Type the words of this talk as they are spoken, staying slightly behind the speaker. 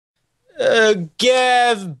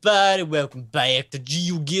Everybody, welcome back to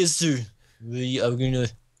GeoGuessr. We are gonna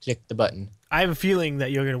click the button. I have a feeling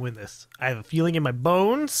that you're gonna win this. I have a feeling in my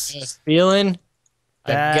bones. I've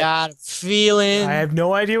got a feeling. I have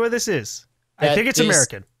no idea what this is. I think it's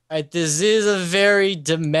American. This is a very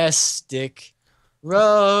domestic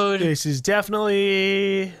road. This is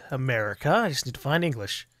definitely America. I just need to find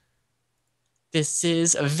English. This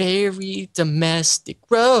is a very domestic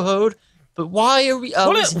road. But why are we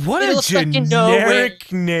always what a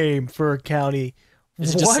generic name for a county?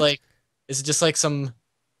 Is it just like some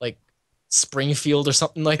like Springfield or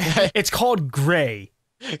something like that? It's called Gray.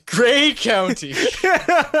 Gray County. So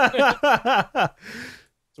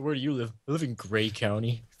where do you live? I live in Gray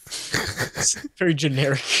County. It's very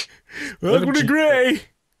generic. Welcome to Gray. I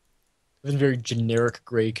live in very generic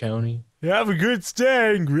Gray County. Have a good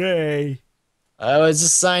stay in Gray. What does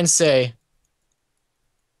this sign say?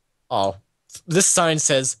 Oh, this sign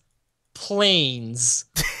says plains.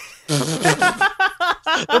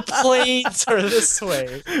 The plains are this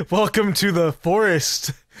way. Welcome to the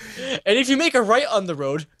forest. And if you make a right on the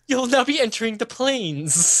road, you'll now be entering the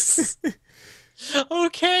plains.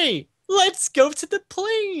 Okay, let's go to the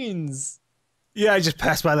plains. Yeah, I just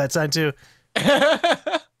passed by that sign too.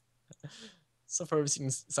 So far we've seen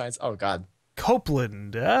signs. Oh god.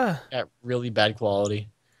 Copeland. Got really bad quality.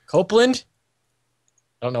 Copeland?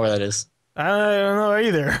 I don't know where that is. I don't know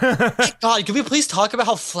either. God, can we please talk about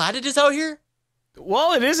how flat it is out here?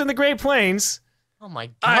 Well, it is in the Great Plains. Oh my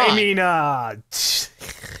god. I mean, well,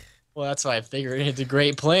 that's why I figured into the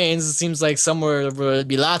Great Plains. It seems like somewhere there would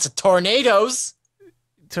be lots of tornadoes.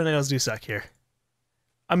 Tornadoes do suck here.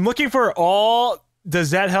 I'm looking for all...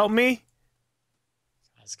 Does that help me?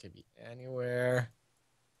 This could be anywhere.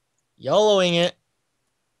 YOLOing it.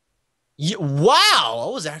 Wow!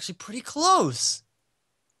 That was actually pretty close.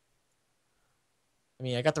 I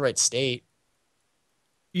mean, I got the right state.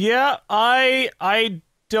 Yeah, I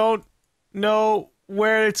don't know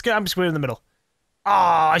where it's going. I'm just putting it in the middle.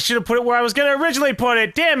 Ah, I should have put it where I was going to originally put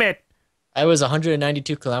it. Damn it. I was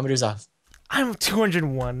 192 kilometers off. I'm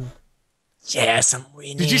 201. Yes, I'm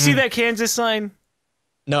winning. Did you see that Kansas sign?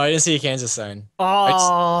 No, I didn't see a Kansas sign.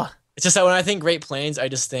 Oh. It's just that when I think Great Plains, I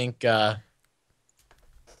just think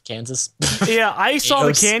Kansas. Yeah, I saw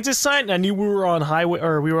the Kansas sign and I knew we were on highway,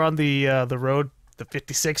 or we were on the road, the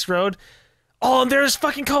 56 road. Oh, and there's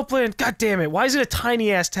fucking Copeland. God damn it. Why is it a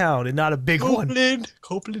tiny ass town and not a big one?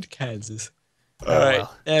 Copeland, Kansas. All right,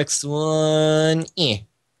 well. Next one.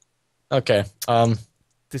 Okay.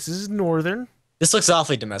 This is northern. This looks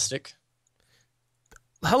awfully domestic.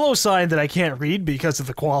 Hello sign that I can't read because of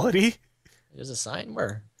the quality. There's a sign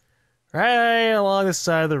where? Right along the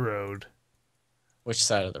side of the road. Which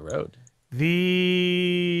side of the road?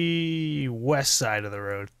 The west side of the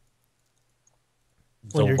road.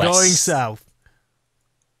 When you're going south.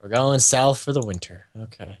 We're going south for the winter.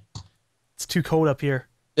 Okay. It's too cold up here.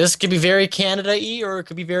 This could be very Canada-y or it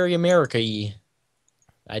could be very America-y.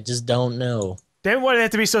 I just don't know. Then why did it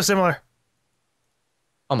have to be so similar?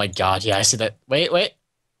 Oh my god, yeah, I see that.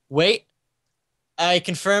 Wait. I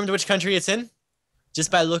confirmed which country it's in just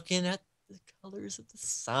by looking at the colors of the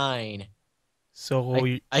sign. So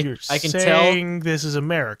you're I can saying this is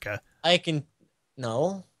America?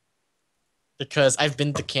 No. Because I've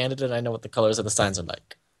been to Canada and I know what the colors of the signs are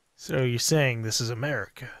like. So you're saying this is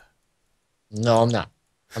America? No, I'm not.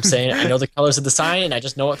 I'm saying I know the colors of the sign and I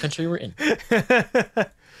just know what country we're in.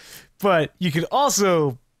 But you could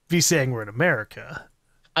also be saying we're in America.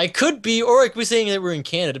 I could be, or I could be saying that we're in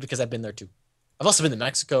Canada because I've been there too. I've also been to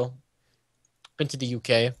Mexico. Been to the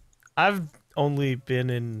UK. I've only been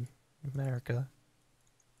in America.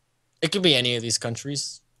 It could be any of these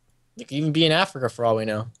countries. It could even be in Africa for all we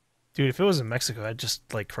know. Dude, if it was in Mexico, I'd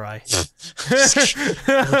just, like, cry. Just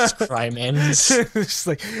cry, man. Just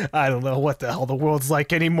like, I don't know what the hell the world's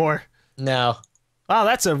like anymore. No. Wow,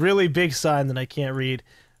 that's a really big sign that I can't read.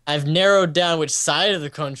 I've narrowed down which side of the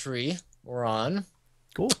country we're on.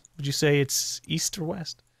 Cool. Would you say it's east or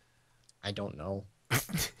west? I don't know.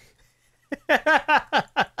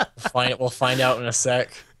 We'll find out in a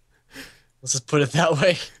sec. Let's just put it that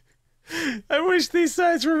way. I wish these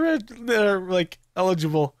signs were red. They're, like,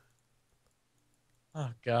 eligible. Oh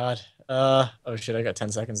god. Oh shit, I got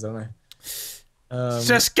 10 seconds, don't I?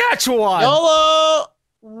 Saskatchewan! YOLO!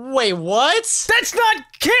 Wait, what? That's not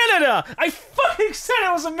Canada! I fucking said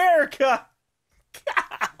it was America!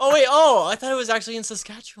 Oh wait, I thought it was actually in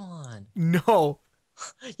Saskatchewan. No.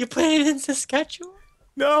 You put it in Saskatchewan?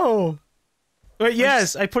 No. But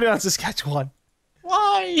yes, I put it on Saskatchewan.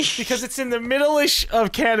 Why? Because it's in the middle-ish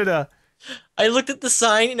of Canada. I looked at the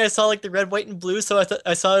sign and I saw like the red, white, and blue, so I thought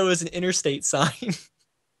I saw it was an interstate sign.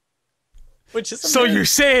 which is So you're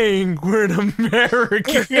saying we're in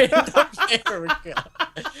America? We're in America.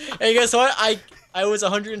 Hey, guess what? I was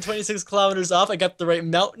 126 kilometers off. I got the right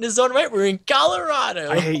mountainous zone right. We're in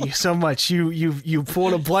Colorado. I hate you so much. You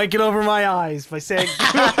pulled a blanket over my eyes by saying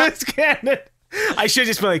it's Canada. I should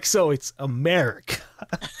just be like, so it's America.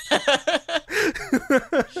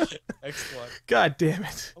 Next one. God damn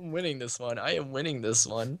it. I'm winning this one. I am winning this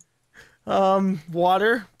one.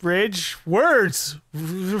 Water, bridge, words.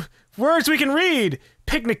 Words we can read.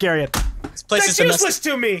 Picnic area. This place That's is useless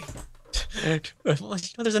to me. Well,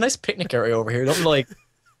 there's a nice picnic area over here. Don't like.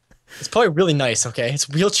 It's probably really nice. Okay, it's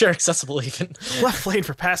wheelchair accessible even. Left lane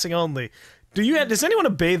for passing only. Does anyone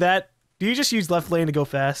obey that? Do you just use left lane to go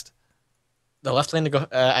fast? The left lane to go.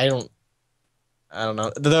 I don't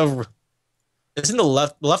know. Isn't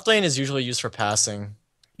the left lane is usually used for passing.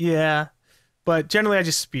 Yeah, but generally I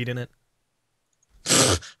just speed in it.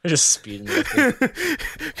 I just speed in it.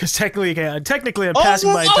 Because technically I'm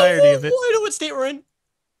passing my entirety of it. I know what state we're in.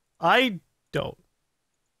 I don't.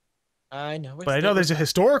 I know. But I know there's a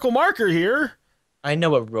historical marker here. I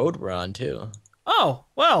know what road we're on too. Oh,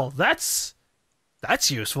 well, that's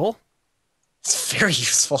useful. It's very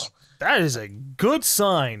useful. That is a good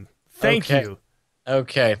sign. Thank you.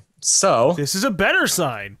 Okay, so this is a better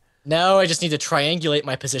sign. Now I just need to triangulate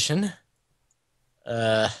my position.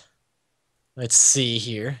 Let's see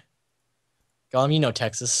here. GaLm, you know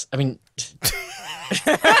Texas. I mean...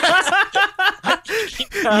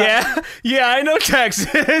 yeah, I know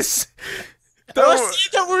Texas. Oh, see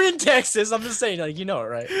that we're in Texas. I'm just saying, like, you know it,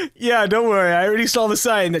 right? Yeah, don't worry. I already saw the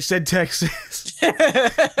sign that said Texas.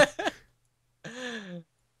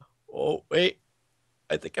 Oh, wait.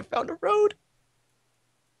 I think I found a road.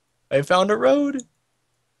 I found a road.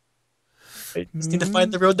 I just need to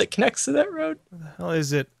find the road that connects to that road. Where the hell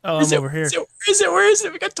is it? Oh, I'm over here. Where is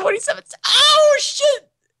it? We got 27. Oh, shit.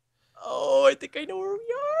 Oh, I think I know where we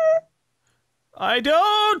are. I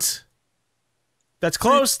don't. That's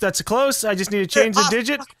close. That's close. I just need to change the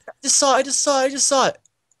digit. I just saw it.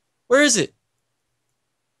 Where is it?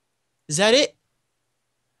 Is that it?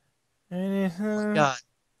 Oh, God.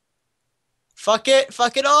 Fuck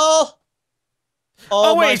it all.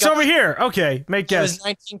 Oh wait, it's over here. Okay, make guess. It was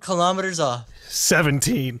 19 kilometers off.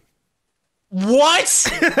 17.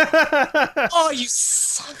 What? Oh, you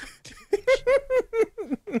son of a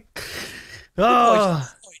bitch. Oh,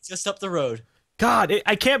 just up the road. God,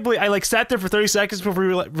 I can't believe I sat there for 30 seconds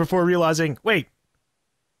before realizing, wait,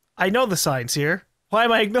 I know the signs here. Why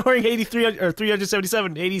am I ignoring 83 or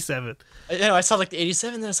 377, 87? I know, I saw like the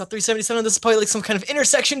 87, then I saw 377. This is probably like some kind of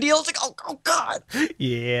intersection deal. It's like, oh God.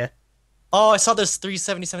 Yeah. Oh, I saw there's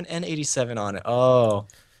 377 and 87 on it. Oh.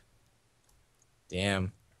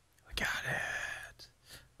 Damn. I got it.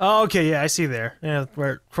 Oh, okay, yeah, I see there. Yeah,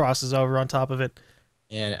 where it crosses over on top of it.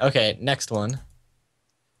 And okay, next one.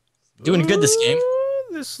 Doing good this game.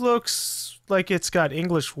 This looks like it's got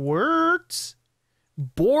English words.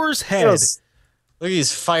 Boar's Head. Yes. Look at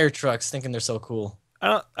these fire trucks thinking they're so cool.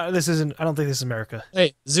 I don't think this is America.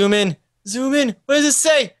 Hey, zoom in. Zoom in. What does it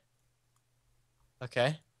say?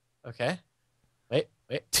 Okay. Okay. Wait.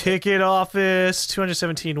 Ticket office,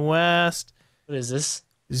 217 West. What is this?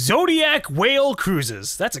 Zodiac Whale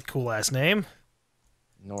Cruises. That's a cool ass name.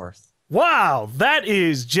 North. Wow, that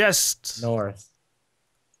is just North.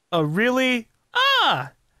 a really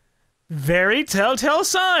very telltale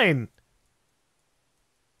sign.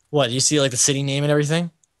 What, do you see like the city name and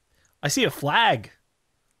everything? I see a flag.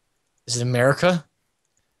 Is it America?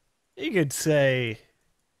 You could say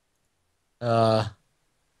stuff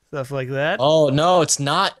like that. Oh, no, it's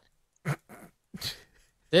not.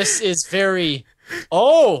 This is very...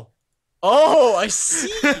 Oh, I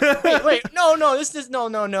see. Wait, no, this is...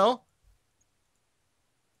 No.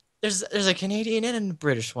 There's a Canadian and a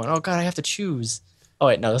British one. Oh, God, I have to choose. Oh,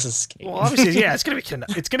 wait, no, this is Canadian. Well, obviously, yeah, it's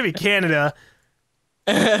gonna be Canada.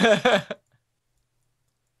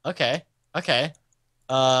 Okay.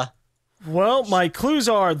 Well, my clues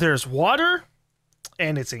are there's water,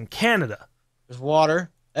 and it's in Canada. There's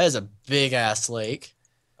water. That is a big-ass lake.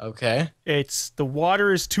 Okay. The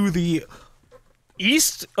water is to the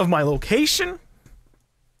east of my location.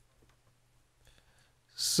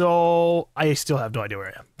 So, I still have no idea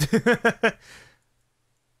where I am.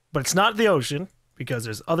 But it's not the ocean, because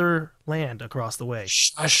there's other land across the way.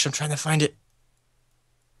 Shush, I'm trying to find it.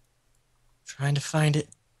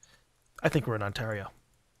 I think we're in Ontario.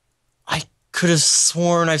 I could have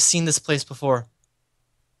sworn I've seen this place before.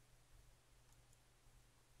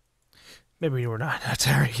 Maybe we're not in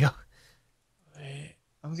Ontario. Wait,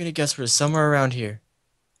 I'm gonna guess we're somewhere around here.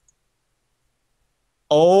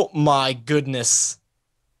 Oh my goodness.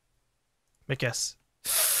 Make guess.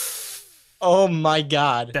 Oh my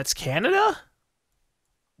god. That's Canada?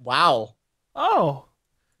 Wow. Oh.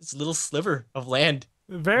 This little sliver of land.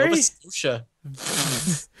 Very... Nova Scotia.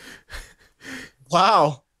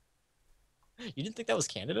 Wow. You didn't think that was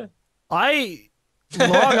Canada?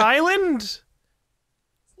 Long Island?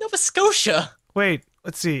 Nova Scotia. Wait,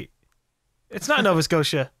 let's see. It's not Nova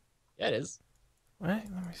Scotia. Yeah, it is. What? Let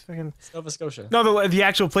me fucking... It's Nova Scotia. No, the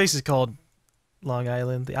actual place is called Long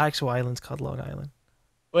Island. The actual island's called Long Island.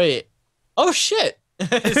 Wait. Oh, shit.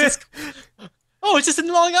 Oh, it's just in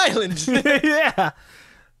Long Island. Yeah.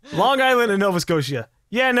 Long Island and Nova Scotia.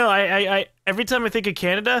 Yeah, no, I every time I think of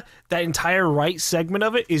Canada, that entire right segment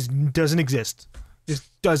of it doesn't exist.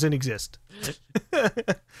 Just doesn't exist.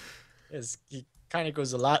 It kind of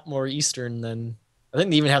goes a lot more eastern than... I think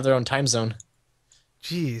they even have their own time zone.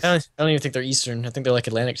 Jeez. I don't even think they're eastern. I think they're like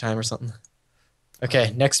Atlantic time or something.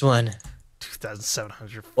 Okay, next one.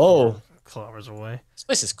 2,700 kilometers away. This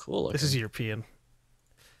place is cool looking. This is European.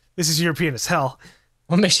 This is European as hell.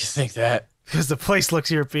 What makes you think that? Because the place looks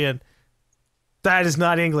European. That is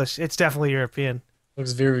not English. It's definitely European.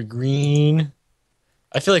 Looks very green.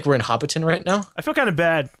 I feel like we're in Hobbiton right now. I feel kind of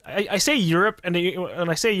bad. I say Europe, and when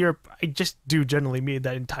I say Europe, I just do generally mean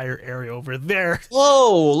that entire area over there.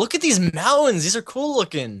 Whoa, look at these mountains. These are cool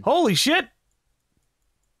looking. Holy shit.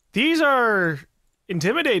 These are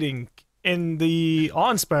intimidating in the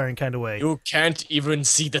awe-inspiring kind of way. You can't even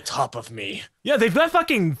see the top of me. Yeah, they've got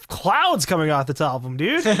fucking clouds coming off the top of them,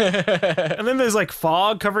 dude. And then there's like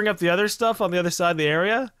fog covering up the other stuff on the other side of the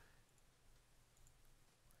area.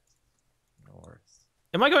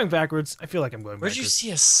 Am I going backwards? I feel like I'm going backwards. Where'd you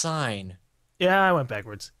see a sign? Yeah, I went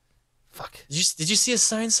backwards. Fuck. Did you see a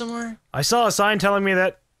sign somewhere? I saw a sign telling me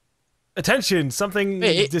that, attention, something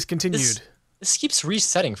discontinued. This keeps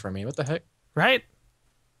resetting for me. What the heck? Right?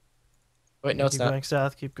 Wait, no, it's not. Keep going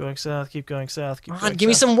south, keep going south, keep going south, keep going Give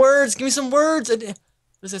me south. some words. Give me some words. What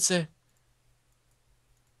does that say?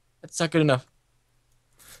 That's not good enough.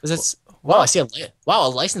 Wow, I see a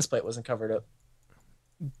license plate wasn't covered up.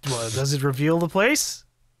 Well, does it reveal the place?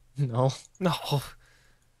 No. No.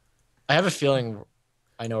 I have a feeling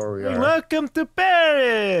I know where we are. Welcome to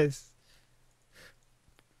Paris!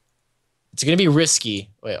 It's gonna be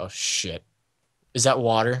risky. Wait, oh shit. Is that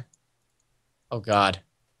water? Oh god.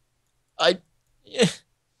 I'm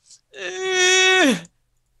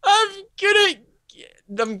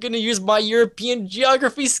gonna use my European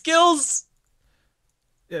geography skills.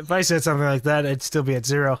 If I said something like that, I'd still be at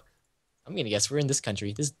 0. I'm gonna guess we're in this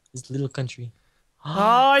country. This little country. Oh,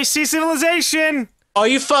 I see civilization! Are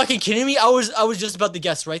you fucking kidding me? I was just about to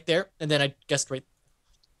guess right there, and then I guessed right.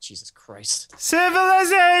 Jesus Christ.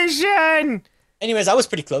 Civilization! Anyways, I was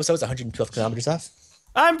pretty close. I was 112 kilometers off.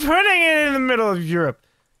 I'm putting it in the middle of Europe.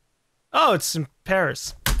 Oh, it's in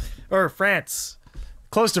Paris. Or France.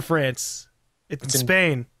 Close to France. It's in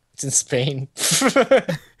Spain. It's in Spain.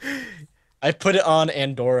 I put it on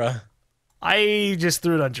Andorra. I just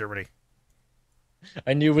threw it on Germany.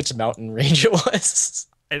 I knew which mountain range it was.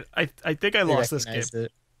 I think I lost this game.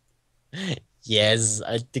 It. Yes,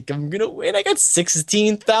 I think I'm gonna win. I got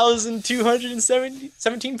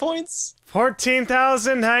 16,217 points.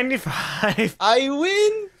 14,095. I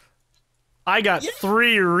win. I got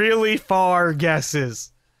 3 really far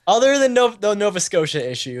guesses. Other than the Nova Scotia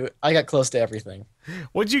issue, I got close to everything.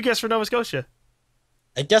 What'd you guess for Nova Scotia?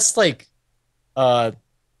 I guessed like,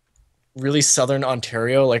 really southern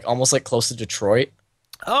Ontario, like almost like close to Detroit.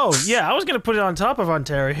 Oh yeah, I was gonna put it on top of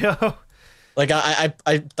Ontario. Like I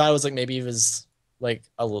thought it was like maybe it was like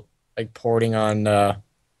porting on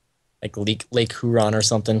like Lake Huron or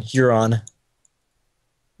something. Huron.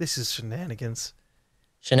 This is shenanigans.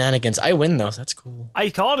 Shenanigans. I win though. So that's cool.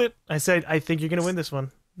 I called it. I said I think you're gonna win this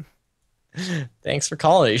one. Thanks for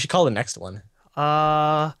calling it. You should call the next one.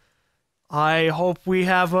 I hope we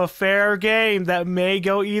have a fair game that may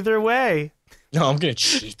go either way. No, I'm gonna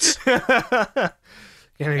cheat.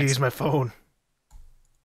 Gonna use my phone.